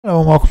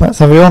Hello and welcome back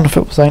to everyone on the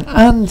Football Zone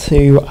and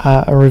to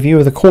a review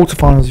of the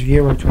quarterfinals of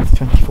Euro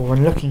 2024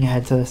 and looking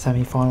ahead to the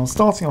semi-finals,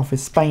 starting off with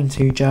Spain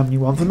 2, Germany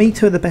 1. For me,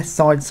 two of the best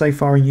sides so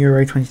far in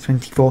Euro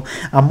 2024.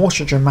 What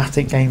a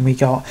dramatic game we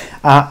got.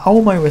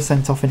 Olmo was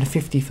sent off in the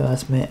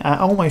 51st minute.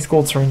 Olmo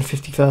scored through in the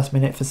 51st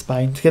minute for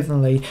Spain to give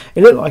them the lead.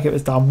 It looked like it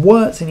was done.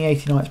 Wirtz in the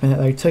 89th minute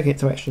though took it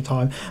to extra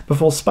time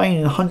before Spain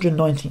in the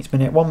 119th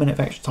minute, 1 minute of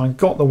extra time,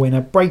 got the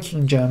winner,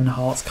 breaking German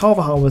hearts.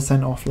 Carvajal was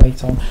sent off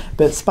late on,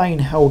 but Spain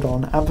held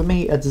on, and for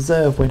me, a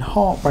deserved win,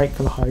 heartbreak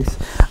for the hosts.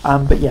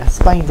 But yeah,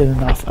 Spain did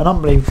enough. An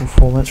unbelievable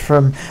performance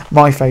from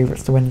my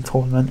favourites to win the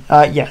tournament.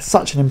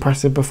 Such an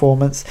impressive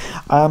performance.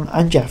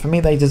 And yeah, for me,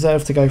 they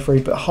deserve to go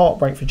through, but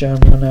heartbreak for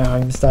Germany on their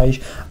home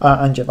stage.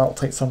 And yeah, that'll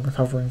take some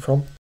recovering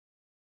from.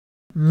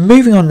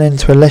 Moving on then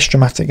to a less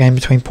dramatic game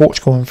between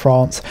Portugal and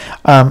France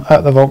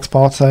at the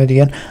Volkspark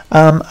Stadium.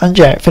 And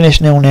yeah, it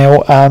finished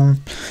 0-0.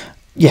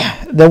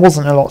 Yeah, there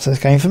wasn't a lot to this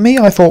game. For me,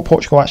 I thought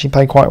Portugal actually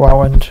played quite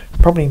well and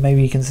probably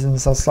maybe consider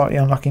themselves slightly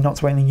unlucky not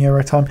to win in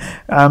Euro time.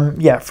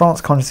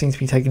 France kind of seems to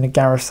be taking a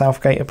Gareth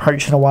Southgate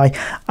approach in a way.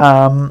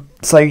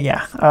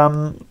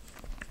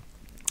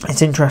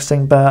 It's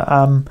interesting,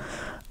 but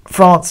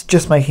France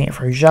just making it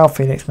through. João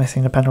Felix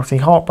missing the penalty.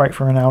 Heartbreak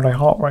for Ronaldo,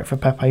 heartbreak for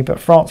Pepe, but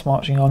France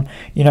marching on.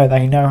 You know,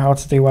 they know how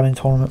to do well in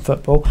tournament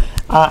football.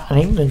 And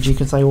England, you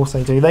can say,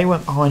 also do. They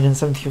went behind in the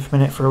 75th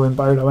minute for a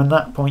Wimbolo, and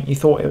at that point you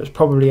thought it was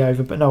probably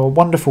over. But no, a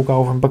wonderful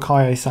goal from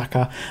Bukayo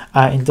Saka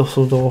in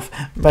Dusseldorf.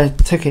 They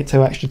took it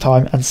to extra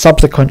time and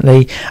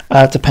subsequently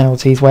to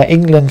penalties, where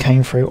England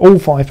came through. All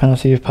 5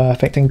 penalties were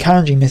perfect, and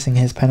Kanji missing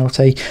his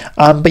penalty.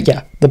 But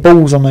yeah, the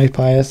balls on those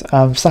players,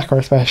 Saka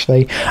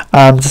especially,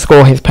 to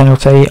score his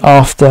penalty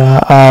after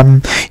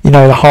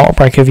the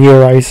heartbreak of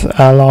Euros,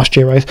 last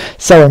Euros.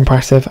 So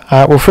impressive.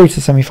 We're through to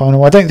the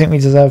semi-final. I don't think we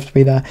deserve to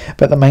be there,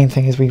 but the main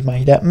thing is we've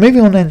made it.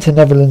 Moving on then to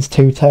Netherlands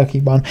 2,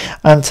 Turkey 1,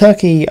 and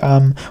Turkey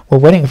were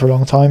winning for a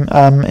long time.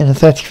 In the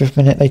 35th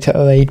minute they took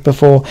the lead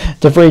before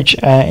De Vrij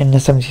in the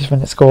 70th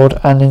minute scored,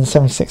 and in the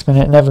 76th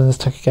minute Netherlands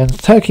took again.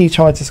 Turkey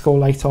tried to score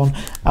late on,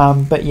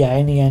 but yeah,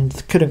 in the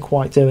end couldn't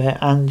quite do it,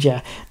 and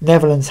yeah,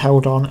 Netherlands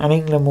held on, and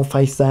England will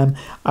face them.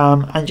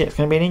 And yeah, it's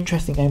going to be an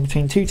interesting game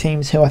between two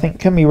teams who I think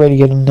can be really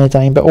good in their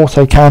game, but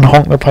also can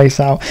honk the place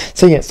out.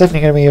 So yeah, it's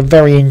definitely going to be a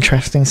very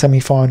interesting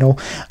semi-final.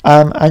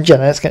 And yeah,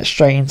 let's get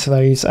straight into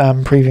those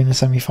previewing the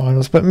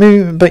semi-finals.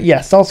 But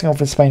yeah, starting off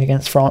with Spain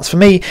against France. For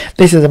me,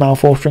 this is a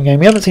mouth-watering game.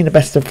 We haven't seen the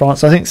best of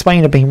France. I think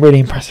Spain have been really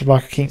impressive,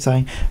 like I keep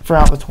saying,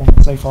 throughout the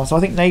tournament so far. So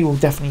I think they will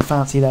definitely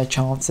fancy their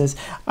chances.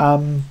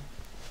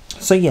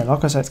 So yeah,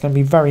 like I said, it's going to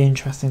be very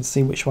interesting to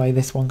see which way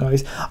this one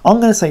goes.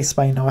 I'm going to say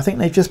Spain now. I think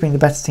they've just been the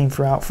better team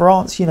throughout.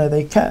 France, some of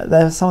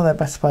their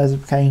best players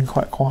became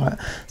quite quiet.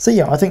 So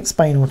yeah, I think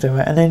Spain will do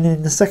it. And then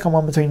in the second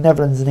one between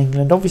Netherlands and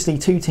England, obviously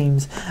two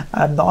teams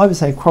that I would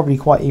say probably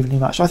quite evenly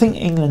matched. I think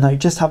England though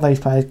just have those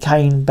players,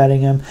 Kane,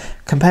 Bellingham,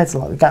 compared to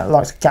like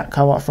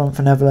Gakpo up front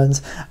for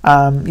Netherlands.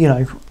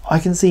 I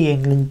can see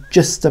England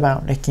just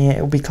about nicking it.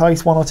 It'll be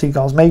close, 1 or 2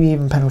 goals, maybe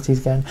even penalties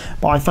again.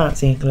 But I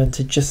fancy England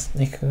to just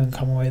nick it and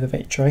come away with a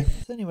victory.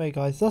 So anyway,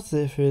 guys, that's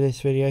it for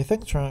this video.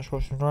 Thanks very much for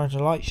watching. Remember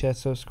to like, share,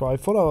 subscribe.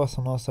 Follow us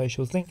on our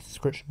socials. Link in the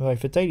description below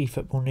for daily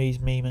football news,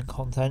 meme and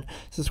content.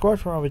 Subscribe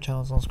to our other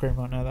channels on screen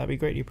right now. That'd be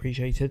greatly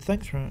appreciated.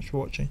 Thanks very much for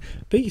watching.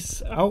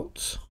 Peace out.